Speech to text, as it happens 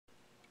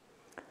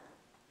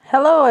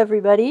Hello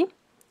everybody!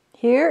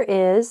 Here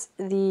is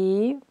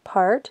the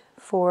part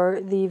for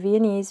the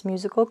Viennese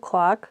musical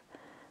clock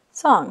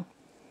song.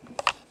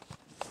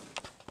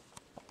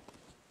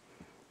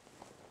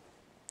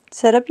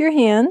 Set up your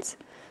hands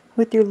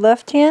with your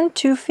left hand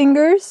 2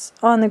 fingers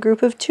on the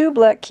group of 2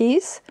 black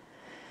keys,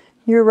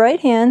 your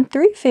right hand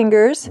 3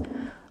 fingers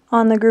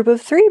on the group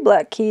of 3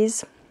 black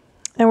keys,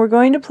 and we're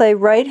going to play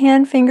right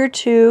hand finger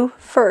 2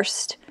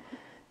 first,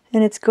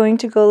 and it's going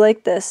to go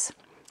like this: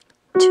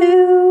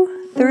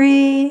 2,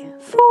 3,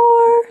 4,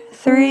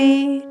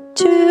 3,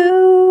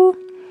 2.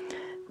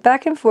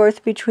 Back and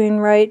forth between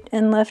right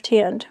and left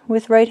hand,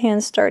 with right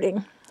hand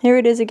starting. Here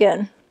it is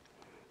again.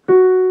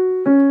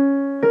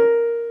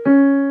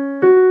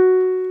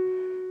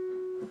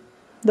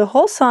 The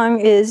whole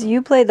song is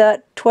you play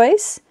that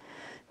twice,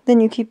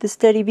 then you keep the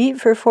steady beat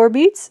for 4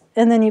 beats,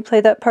 and then you play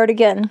that part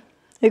again.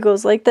 It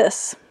goes like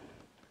this.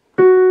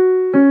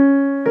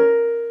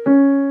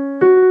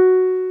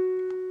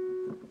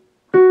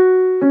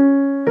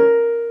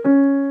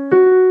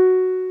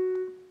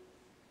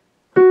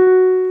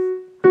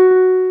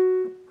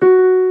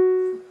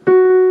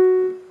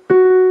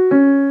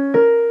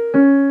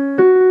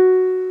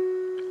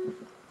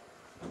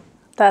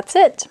 That's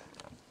it.